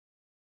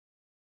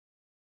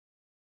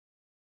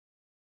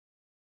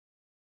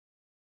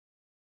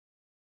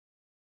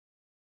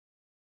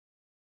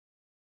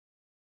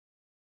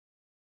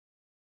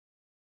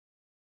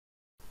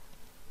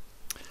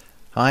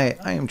Hi,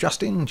 I am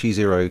Justin,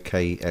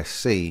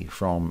 G0KSC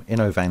from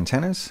Innov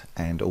Antennas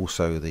and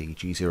also the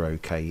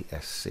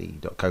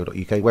G0KSC.co.uk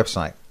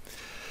website.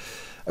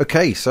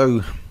 Okay,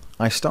 so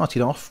I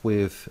started off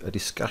with a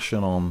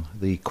discussion on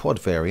the quad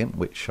variant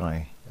which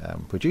I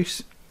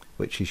produce,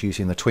 which is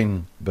using the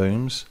twin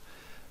booms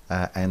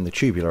and the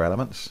tubular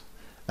elements.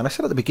 And I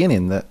said at the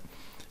beginning that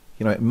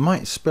it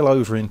might spill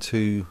over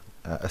into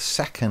a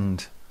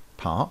second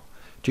part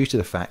due to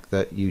the fact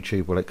that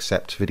YouTube will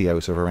accept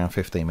videos of around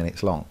 15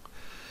 minutes long.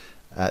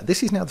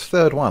 This is now the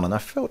third one, and I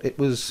felt it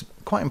was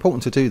quite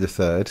important to do the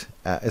third,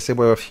 as there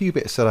were a few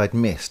bits that I'd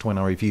missed when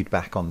I reviewed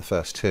back on the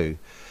first two,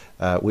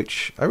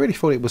 which I really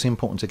thought it was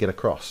important to get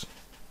across.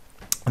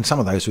 And some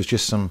of those was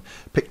just some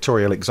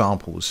pictorial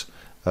examples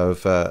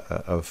of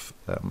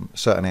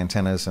certain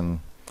antennas and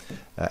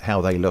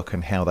how they look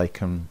and how they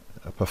can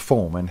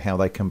perform and how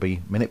they can be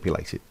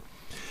manipulated.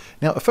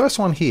 Now, the first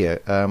one here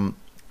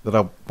that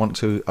I want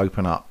to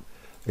open up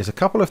is a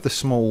couple of the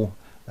small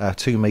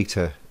 2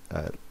 meter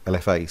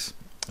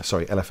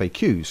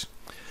LFAQs,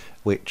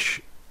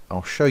 which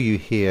I'll show you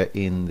here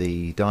in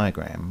the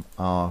diagram,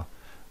 are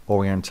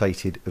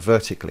orientated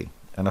vertically,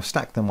 and I've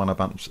stacked them one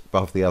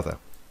above the other.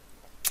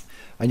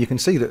 And you can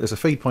see that there's a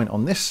feed point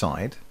on this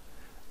side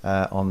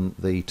on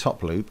the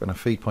top loop and a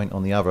feed point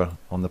on the other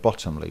on the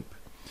bottom loop.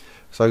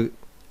 So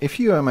if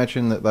you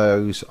imagine that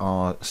those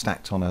are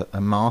stacked on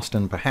a mast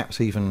and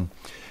perhaps even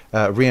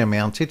rear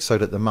mounted so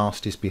that the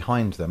mast is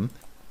behind them,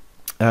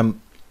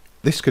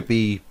 this could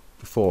be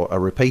for a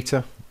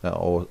repeater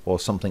or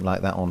something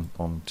like that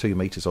on 2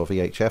 meters or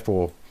VHF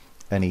or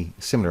any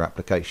similar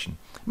application.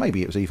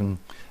 Maybe it was even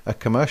a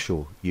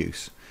commercial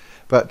use.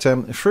 But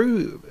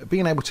through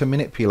being able to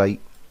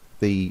manipulate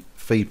the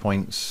feed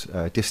points,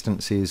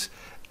 distances,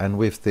 and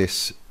with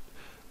this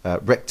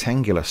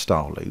rectangular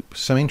style loop,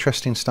 some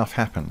interesting stuff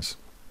happens.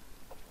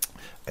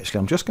 Actually,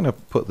 I'm just going to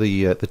put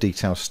the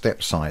detail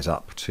step size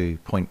up to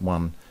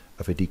 0.1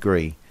 of a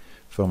degree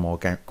for more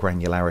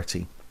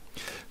granularity.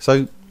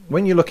 So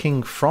when you're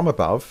looking from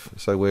above,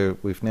 so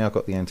we've now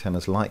got the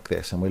antennas like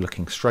this and we're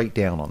looking straight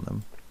down on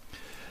them.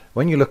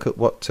 When you look at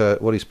what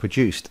is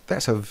produced,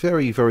 that's a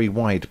very, very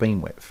wide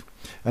beam width.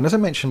 And as I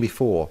mentioned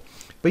before,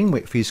 beam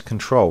width is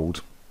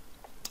controlled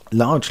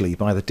largely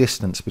by the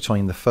distance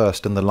between the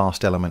first and the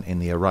last element in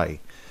the array.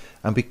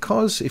 And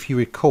because, if you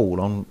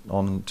recall,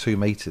 on 2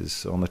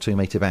 meters, on the 2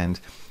 meter band,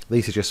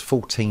 these are just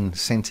 14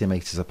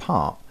 centimeters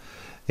apart,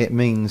 it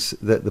means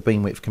that the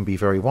beam width can be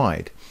very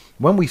wide.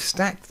 When we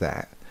stack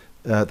that,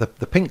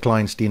 the pink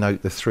lines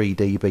denote the 3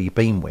 dB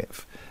beam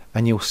width,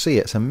 and you'll see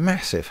it's a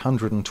massive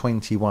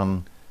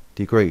 121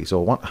 degrees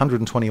or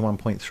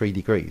 121.3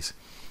 degrees.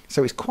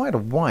 So it's quite a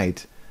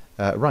wide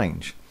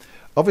range.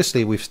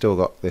 Obviously we've still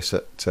got this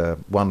at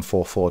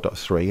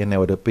 144.3, and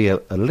there would be a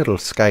little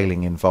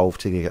scaling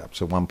involved to get up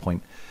to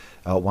 144.5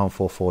 or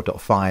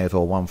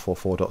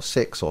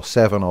 144.6 or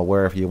 7 or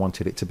wherever you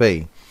wanted it to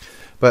be.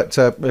 But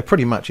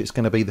pretty much it's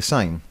going to be the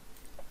same.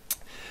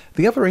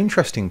 The other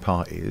interesting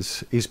part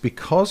is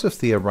because of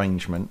the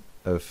arrangement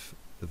of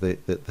the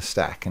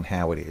stack and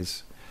how it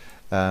is,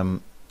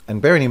 and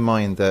bearing in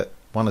mind that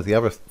one of the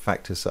other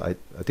factors that I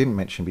didn't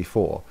mention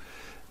before,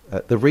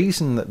 the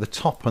reason that the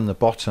top and the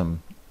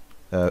bottom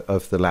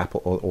of the lap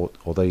or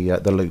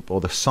the loop,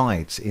 or the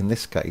sides in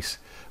this case,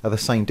 are the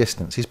same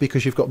distance is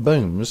because you've got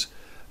booms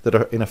that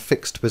are in a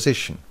fixed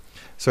position.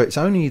 So it's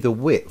only the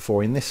width,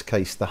 or in this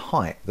case the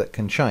height, that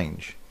can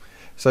change.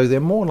 So they're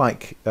more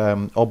like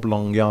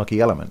oblong Yagi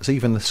elements.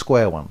 Even the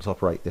square ones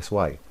operate this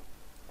way.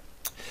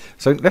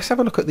 So let's have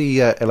a look at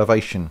the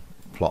elevation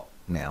plot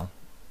now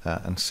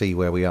and see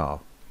where we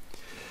are.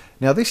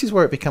 Now this is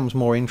where it becomes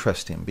more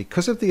interesting.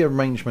 Because of the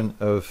arrangement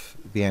of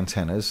the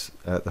antennas,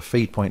 the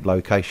feed point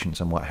locations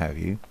and what have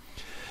you,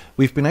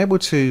 we've been able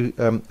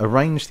to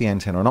arrange the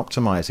antenna and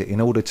optimize it in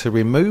order to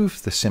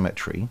remove the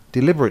symmetry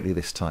deliberately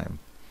this time.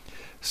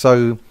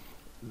 So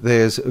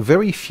there's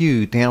very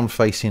few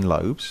down-facing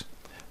lobes.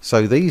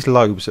 So these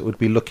lobes that would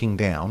be looking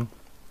down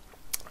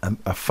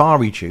are far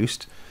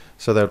reduced,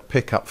 so they'll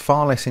pick up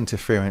far less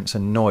interference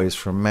and noise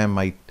from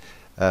man-made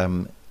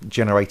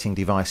generating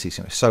devices,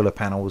 solar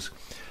panels,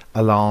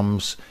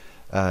 alarms,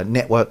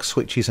 network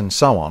switches, and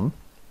so on.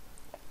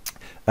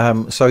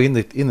 So in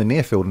the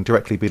near field and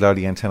directly below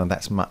the antenna,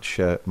 that's much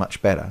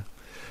better.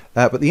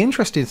 But the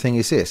interesting thing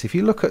is this: if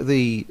you look at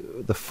the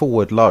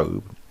forward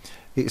lobe,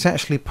 it's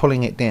actually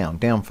pulling it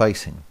down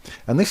facing,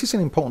 and this is an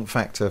important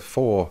factor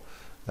for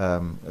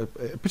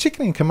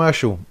particularly in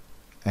commercial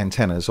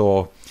antennas,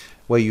 or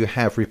where you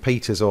have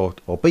repeaters or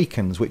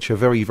beacons which are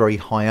very, very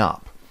high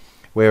up,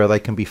 where they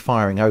can be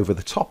firing over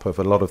the top of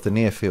a lot of the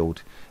near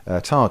field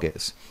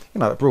targets.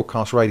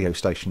 Broadcast radio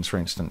stations, for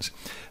instance,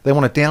 they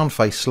want to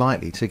downface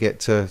slightly to get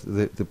to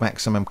the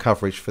maximum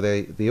coverage for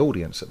the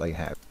audience that they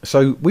have.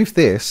 So with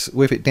this,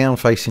 with it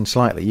downfacing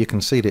slightly, you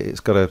can see that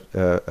it's got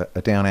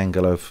a down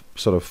angle of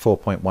sort of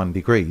 4.1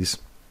 degrees.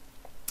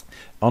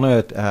 on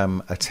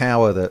a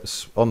tower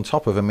that's on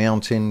top of a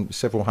mountain,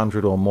 several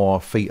hundred or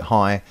more feet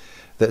high,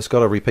 that's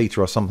got a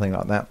repeater or something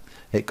like that,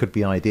 it could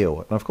be ideal.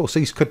 And of course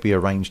these could be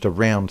arranged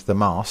around the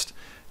mast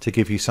to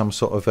give you some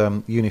sort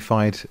of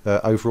unified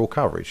overall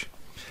coverage.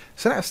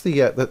 So that's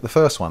the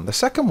first one. The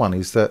second one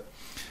is that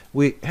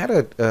we had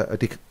a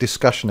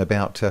discussion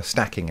about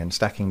stacking and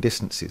stacking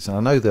distances, and I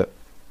know that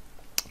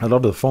a lot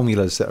of the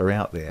formulas that are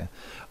out there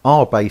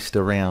are based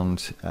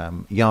around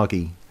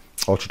Yagi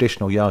or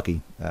traditional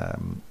Yagi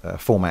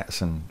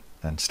formats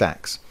and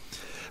stacks.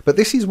 But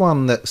this is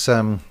one that's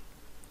a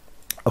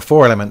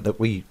 4-element that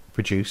we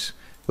produce,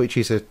 which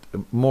is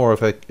more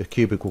of a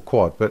cubical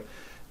quad. But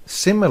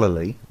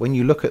similarly, when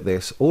you look at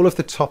this, all of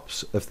the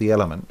tops of the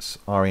elements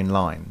are in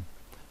line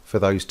for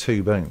those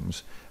 2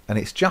 booms, and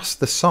it's just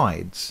the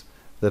sides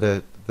that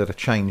are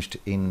changed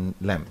in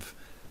length.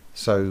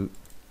 So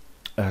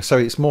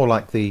it's more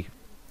like the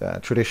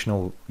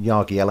traditional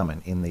Yagi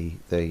element in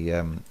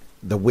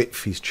the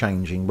width is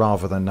changing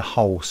rather than the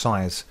whole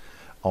size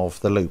of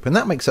the loop, and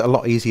that makes it a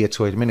lot easier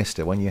to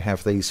administer when you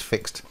have these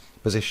fixed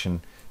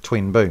position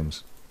twin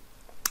booms.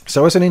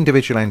 So as an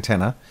individual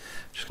antenna,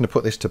 I'm just going to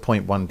put this to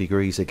 0.1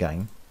 degrees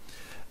again.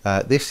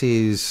 This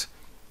is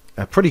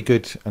a pretty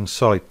good and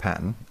solid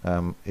pattern.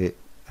 It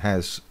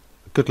has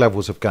good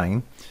levels of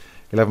gain,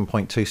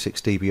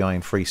 11.26 dBi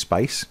in free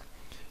space.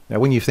 Now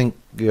when you think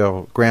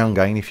your ground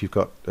gain, if you've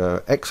got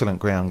excellent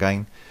ground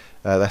gain,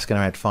 that's going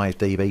to add 5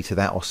 dB to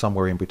that, or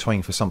somewhere in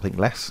between for something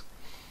less,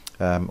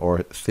 or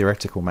a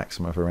theoretical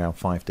maximum of around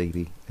 5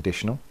 dB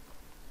additional.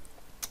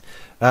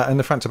 And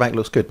the front to back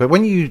looks good. But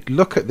when you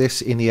look at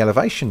this in the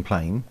elevation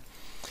plane,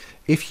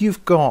 if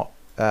you've got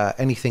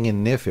anything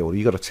in near field,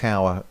 you've got a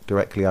tower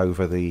directly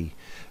over the,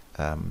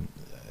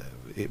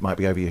 it might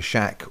be over your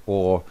shack,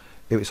 or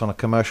if it's on a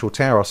commercial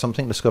tower or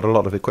something that's got a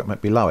lot of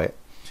equipment below it,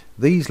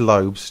 these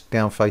lobes,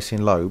 down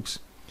facing lobes,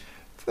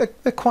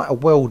 they're quite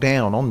well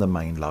down on the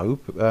main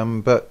lobe,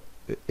 but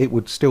it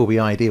would still be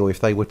ideal if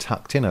they were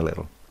tucked in a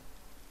little.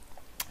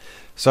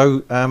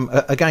 So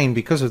again,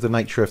 because of the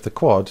nature of the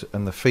quad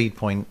and the feed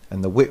point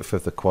and the width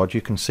of the quad,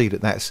 you can see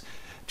that that's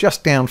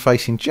just down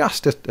facing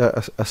just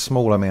a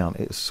small amount.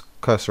 Its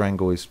cursor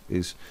angle is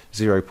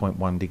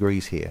 0.1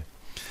 degrees here.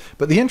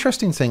 But the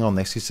interesting thing on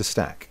this is the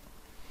stack.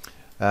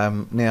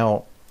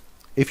 Now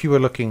if you were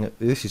looking at,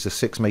 this is a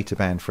 6 meter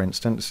band for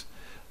instance,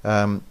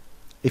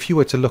 if you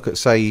were to look at,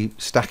 say,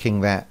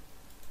 stacking that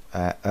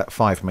at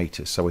 5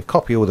 meters, so we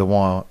copy all the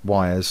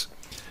wires,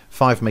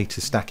 5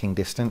 meters stacking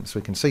distance,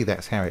 we can see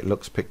that's how it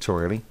looks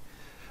pictorially.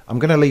 I'm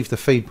going to leave the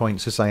feed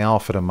points as they are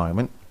for the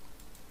moment,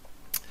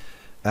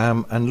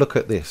 and look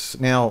at this.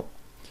 Now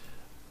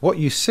what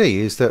you see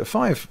is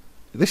that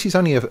this is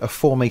only a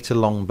 4 meter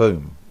long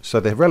boom, so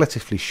they're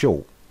relatively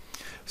short.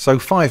 So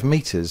 5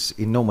 meters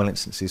in normal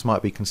instances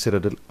might be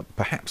considered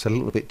perhaps a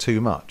little bit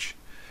too much.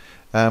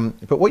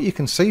 But what you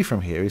can see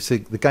from here is the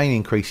gain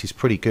increase is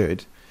pretty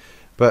good,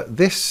 but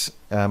this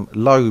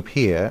lobe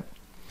here,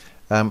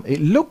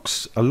 it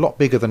looks a lot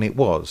bigger than it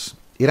was.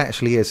 It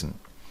actually isn't.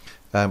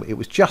 It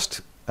was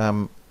just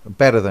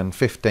better than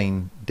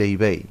 15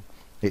 dB.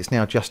 It's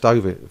now just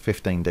over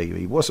 15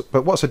 dB.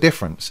 But what's the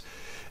difference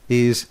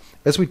is,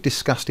 as we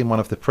discussed in one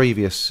of the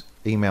previous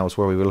emails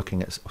where we were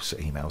looking at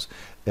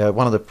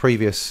one of the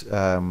previous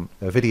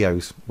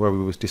videos where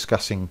we was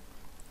discussing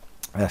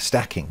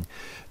stacking,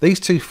 these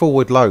 2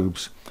 forward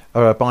lobes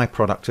are a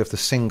byproduct of the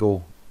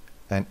single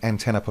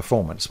antenna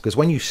performance, because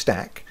when you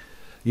stack,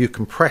 you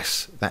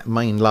compress that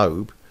main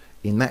lobe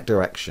in that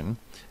direction,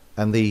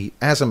 and the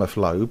azimuth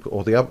lobe,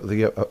 or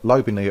the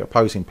lobe in the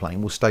opposing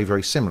plane, will stay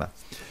very similar.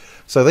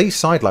 So these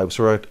side lobes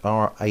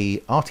are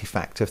a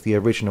artifact of the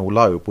original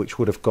lobe, which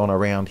would have gone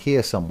around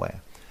here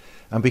somewhere.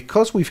 And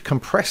because we've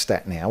compressed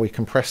that now, we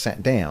compressed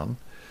that down,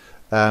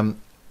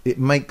 it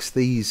makes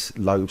these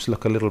lobes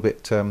look a little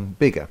bit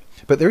bigger.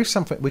 But there is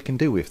something we can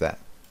do with that.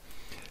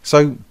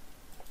 So,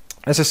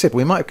 as I said,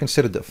 we might have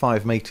considered that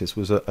 5 meters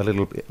was a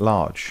little bit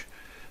large.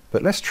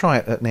 But let's try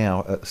it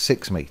now at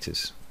 6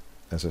 meters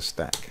as a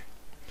stack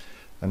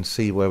and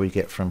see where we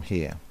get from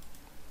here.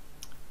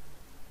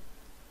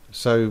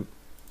 So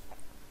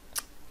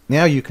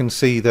now you can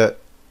see that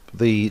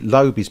the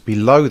lobe is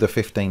below the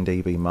 15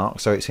 dB mark,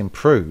 so it's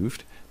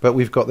improved, but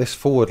we've got this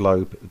forward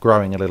lobe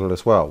growing a little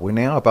as well. We're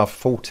now above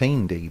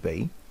 14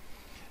 dB,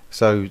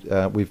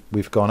 so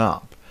we've gone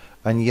up,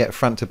 and yet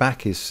front to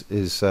back is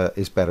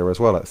better as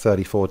well at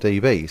 34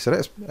 dB. So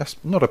that's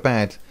not a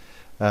bad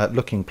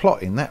looking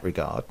plot in that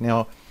regard.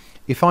 Now,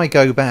 if I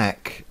go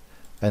back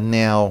and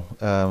now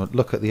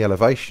look at the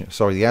elevation,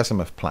 sorry, the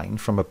azimuth plane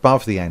from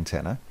above the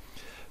antenna,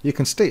 you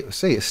can see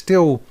it's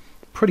still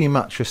pretty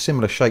much a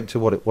similar shape to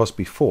what it was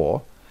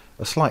before.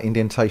 A slight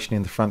indentation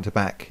in the front to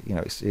back, you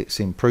know, it's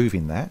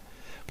improving that,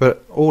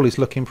 but all is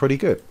looking pretty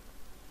good.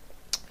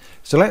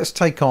 So let's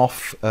take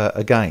off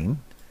again,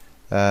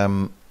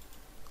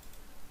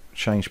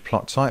 change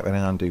plot type and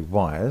then undo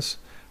wires,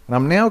 and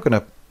I'm now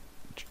going to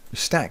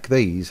stack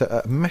these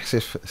at a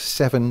massive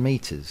 7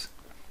 meters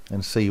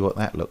and see what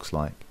that looks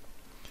like.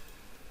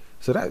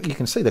 So that you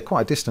can see they're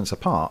quite a distance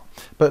apart,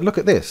 but look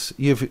at this.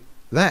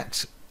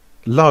 that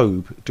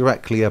lobe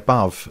directly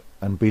above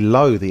and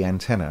below the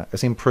antenna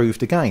has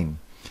improved again.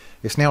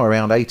 It's now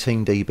around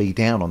 18 dB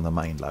down on the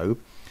main lobe.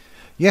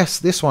 Yes,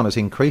 this one has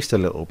increased a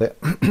little bit,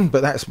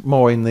 but that's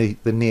more in the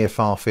near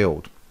far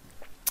field.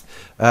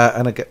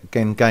 And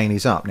again, gain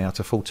is up now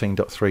to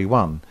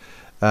 14.31.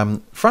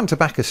 Front to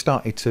back has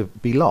started to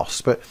be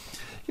lost, but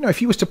you know,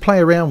 if you was to play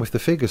around with the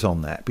figures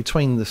on that,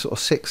 between the sort of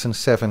 6 and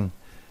 7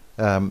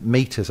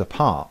 meters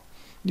apart,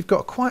 you've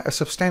got quite a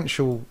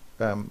substantial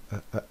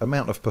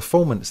amount of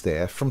performance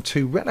there from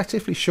two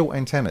relatively short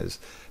antennas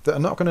that are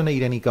not going to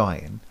need any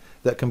guy-in,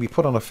 that can be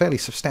put on a fairly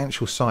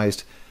substantial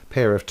sized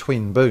pair of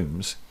twin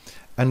booms,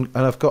 and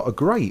have got a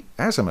great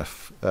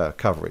azimuth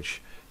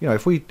coverage. You know,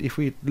 if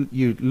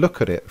you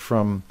look at it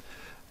from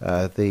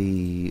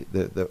the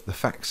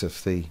facts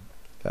of the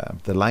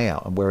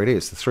layout and where it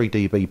is, the 3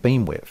 dB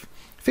beam width,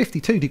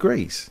 52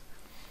 degrees.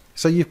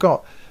 So you've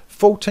got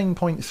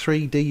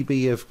 14.3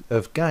 dB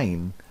of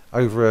gain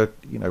over a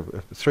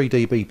 3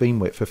 dB beam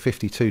width for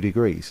 52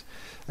 degrees.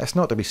 That's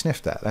not to be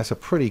sniffed at. That's a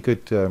pretty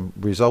good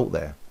result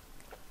there.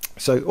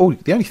 So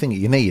the only thing that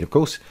you need, of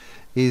course,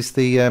 is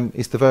the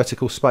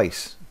vertical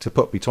space to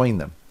put between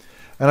them.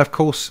 And of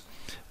course,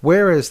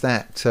 whereas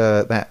that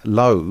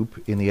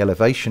lobe in the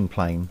elevation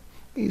plane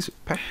is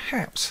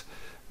perhaps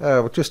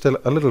just a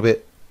little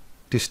bit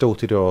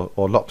distorted or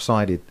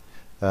lopsided,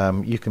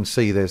 you can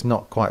see there's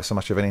not quite so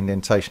much of an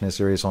indentation as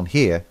there is on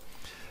here.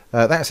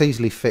 That's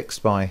easily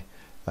fixed by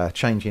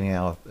changing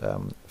our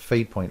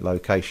feed point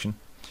location.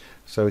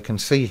 So we can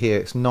see here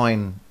it's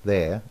 9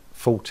 there,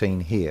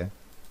 14 here.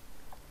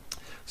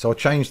 So I'll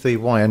change the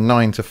wire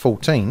 9 to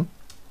 14.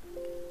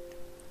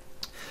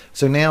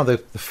 So now the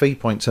feed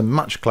points are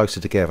much closer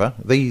together.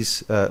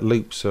 These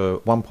loops are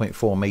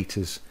 1.4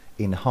 meters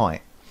in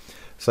height.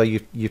 So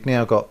you've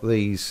now got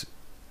these,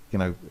 you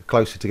know,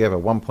 closer together,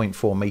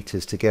 1.4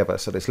 meters together.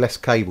 So there's less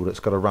cable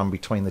that's got to run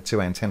between the two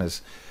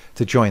antennas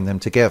to join them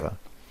together.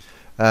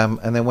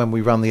 And then when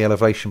we run the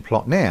elevation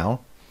plot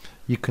now,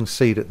 you can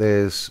see that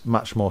there's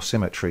much more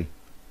symmetry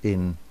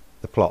in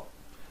the plot.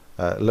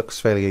 It looks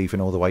fairly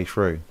even all the way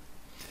through.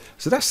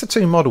 So that's the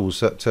two models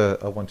that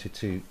I wanted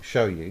to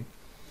show you.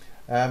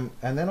 And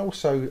then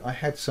also I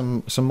had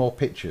some more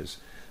pictures.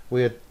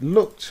 We had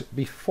looked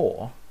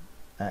before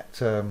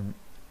at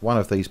one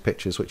of these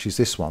pictures, which is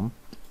this one,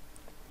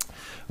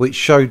 which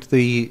showed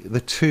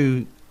the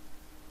two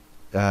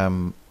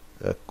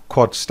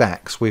quad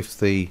stacks with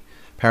the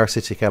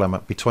parasitic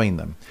element between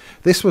them.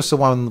 This was the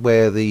one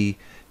where the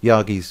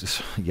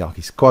Yagi's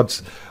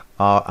quads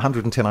are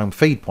 110 ohm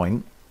feed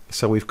point,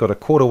 so we've got a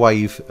quarter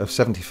wave of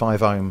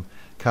 75 ohm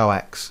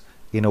coax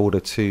in order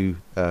to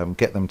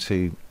get them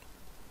to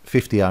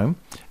 50 ohm,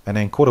 and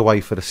then quarter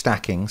wave for the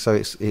stacking, so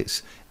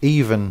it's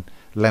even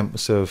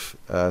lengths of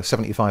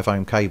 75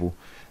 ohm cable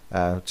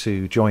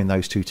to join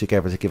those two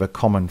together to give a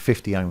common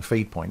 50 ohm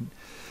feed point.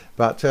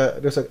 But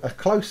there's a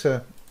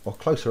closer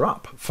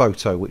up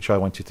photo which I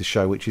wanted to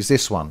show, which is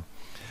this one.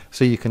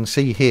 So you can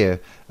see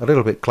here a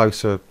little bit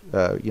closer,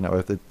 you know,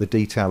 of the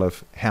detail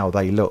of how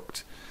they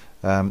looked.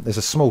 There's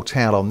a small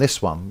tail on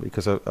this one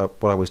because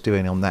what I was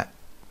doing on that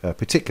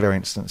particular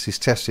instance is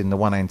testing the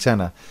one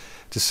antenna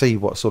to see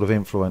what sort of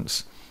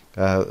influence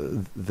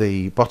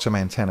the bottom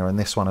antenna and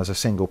this one as a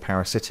single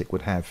parasitic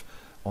would have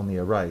on the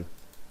array.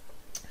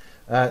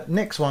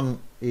 Next one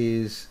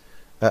is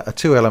a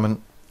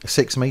 2-element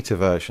 6 meter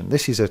version.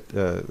 This is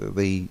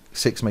the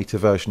 6 meter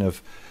version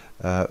of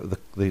the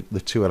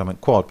 2-element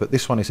quad, but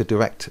this one is a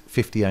direct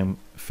 50 ohm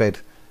fed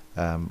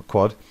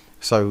quad,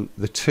 so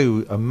the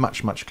two are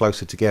much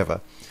closer together.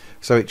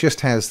 So it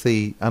just has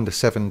the under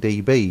 7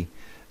 dB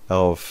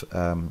of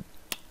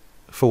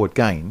forward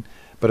gain,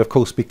 but of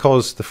course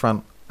because the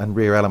front and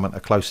rear element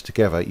are closer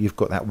together, you've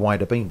got that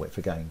wider beam width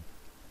again.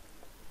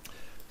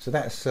 So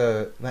that's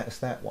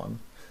that one.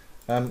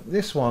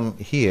 This one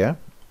here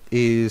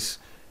is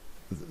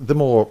the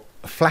more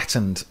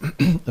flattened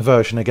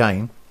version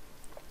again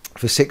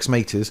for 6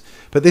 meters,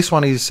 but this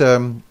one is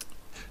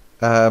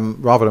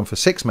rather than for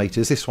 6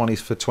 meters, this one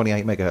is for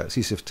 28 megahertz.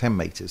 This is for 10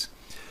 meters.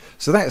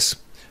 So that's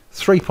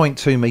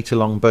 3.2 meter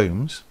long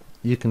booms.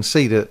 You can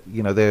see that,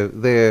 you know,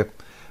 they're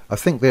I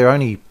think they're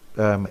only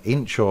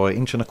inch or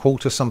inch and a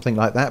quarter, something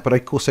like that, but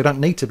of course they don't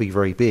need to be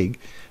very big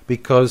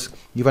because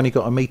you've only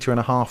got 1.5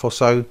 meters or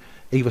so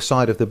either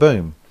side of the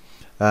boom.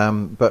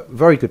 But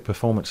very good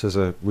performance as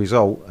a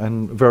result,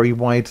 and very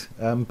wide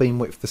beam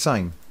width the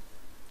same.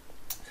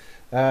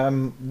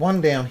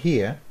 One down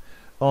here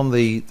on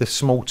the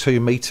small 2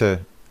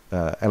 meter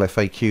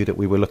LFAQ that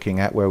we were looking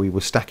at, where we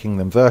were stacking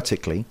them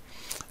vertically,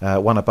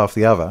 one above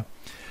the other.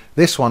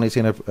 This one is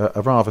in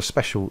a rather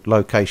special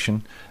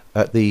location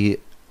at the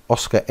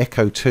Oscar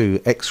Echo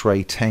 2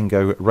 X-ray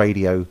Tango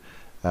radio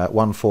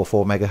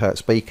 144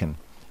 megahertz beacon,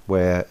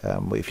 where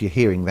if you're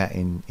hearing that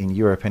in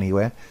Europe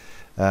anywhere,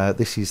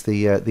 this is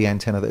the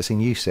antenna that's in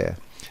use there.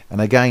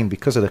 And again,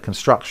 because of the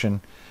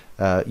construction,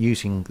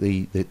 using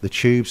the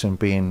tubes and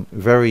being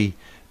very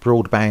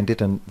broad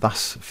banded and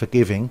thus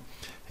forgiving,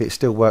 it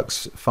still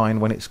works fine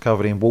when it's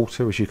covered in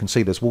water. As you can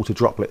see, there's water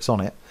droplets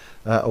on it,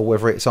 or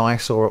whether it's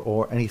ice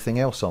or anything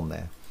else on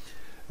there.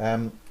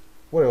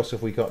 What else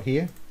have we got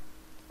here?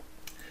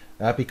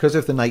 Because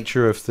of the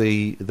nature of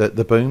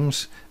the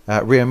booms,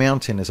 rear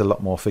mounting is a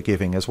lot more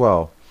forgiving as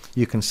well.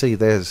 You can see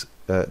there's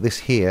this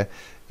here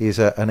is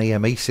an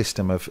EME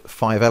system of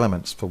 5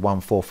 elements for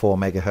 144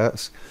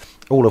 megahertz,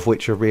 all of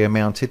which are rear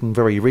mounted and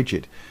very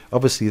rigid.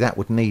 Obviously that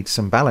would need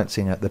some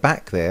balancing at the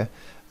back there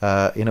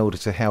in order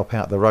to help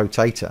out the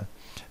rotator,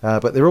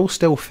 but they're all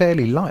still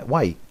fairly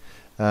lightweight,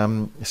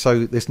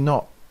 so there's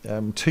not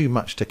too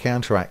much to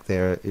counteract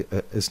there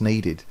as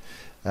needed.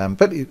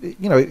 But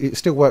it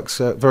still works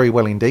very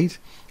well indeed,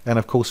 and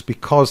of course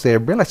because they're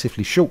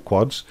relatively short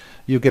quads,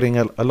 you're getting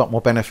a lot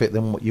more benefit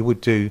than what you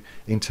would do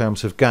in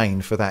terms of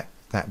gain for that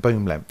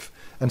boom length,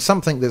 and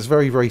something that's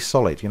very, very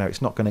solid.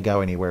 It's not going to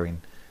go anywhere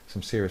in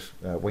some serious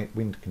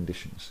wind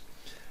conditions.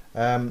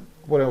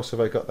 What else have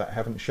I got that I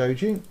haven't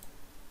showed you?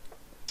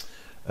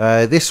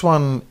 This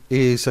one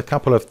is a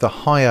couple of the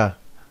higher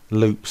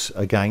loops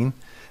again.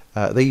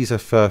 These are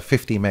for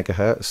 50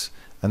 megahertz,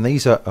 and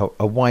these are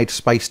a wide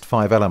spaced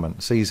 5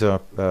 elements. These are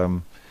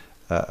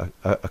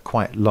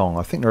quite long.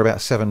 I think they're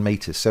about 7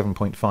 meters,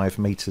 7.5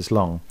 meters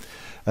long,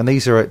 and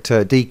these are at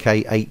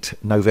DK8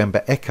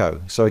 November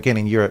Echo. So again,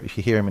 in Europe, if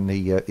you hear them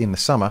in the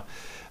summer,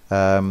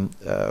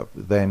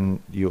 then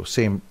you'll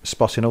see them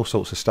spotting all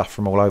sorts of stuff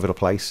from all over the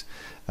place,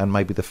 and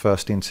maybe the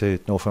first into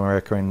North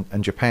America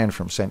and Japan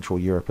from Central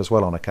Europe as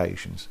well on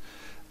occasions.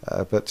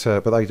 But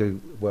they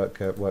do work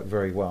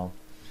very well.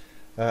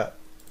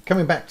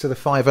 Coming back to the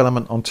 5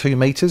 element on 2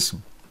 meters,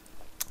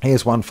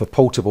 here's one for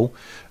portable.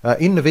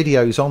 In the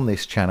videos on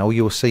this channel,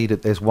 you'll see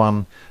that there's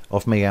one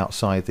of me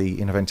outside the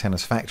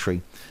Innoventennas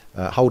factory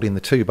holding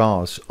the 2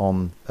 bars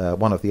on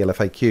one of the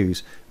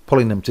LFAQs,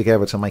 pulling them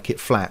together to make it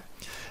flat.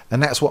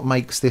 And that's what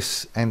makes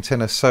this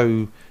antenna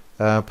so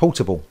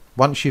portable.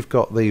 Once you've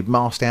got the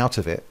mast out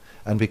of it,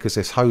 and because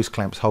there's hose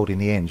clamps holding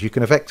the ends, you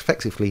can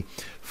effectively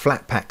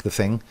flat pack the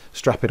thing,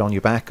 strap it on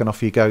your back, and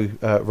off you go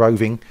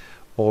roving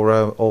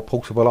or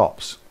portable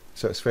ops.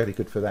 So it's fairly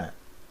good for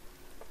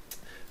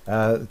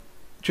that.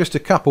 Just a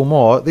couple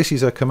more. This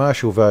is a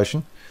commercial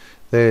version.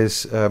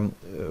 There's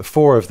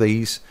 4 of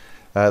these.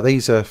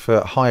 These are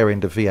for higher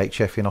end of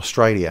VHF in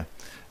Australia,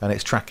 and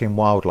it's tracking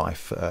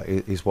wildlife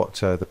is what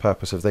the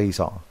purpose of these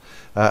are.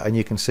 And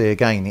you can see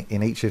again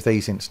in each of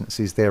these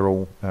instances they're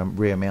all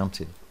rear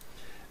mounted.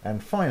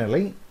 And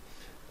finally,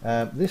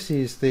 this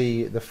is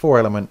the 4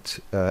 element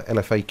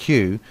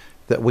LFAQ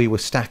that we were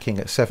stacking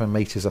at 7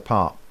 meters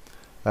apart.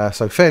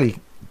 So fairly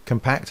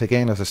compact.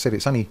 Again, as I said,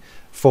 it's only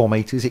 4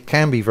 meters. It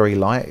can be very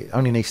light. It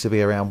only needs to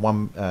be around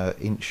 1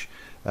 inch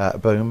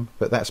boom,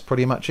 but that's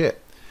pretty much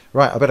it.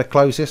 Right, I better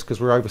close this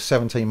because we're over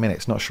 17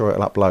 minutes. Not sure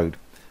it'll upload.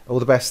 All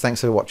the best.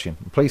 Thanks for watching.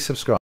 Please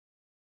subscribe.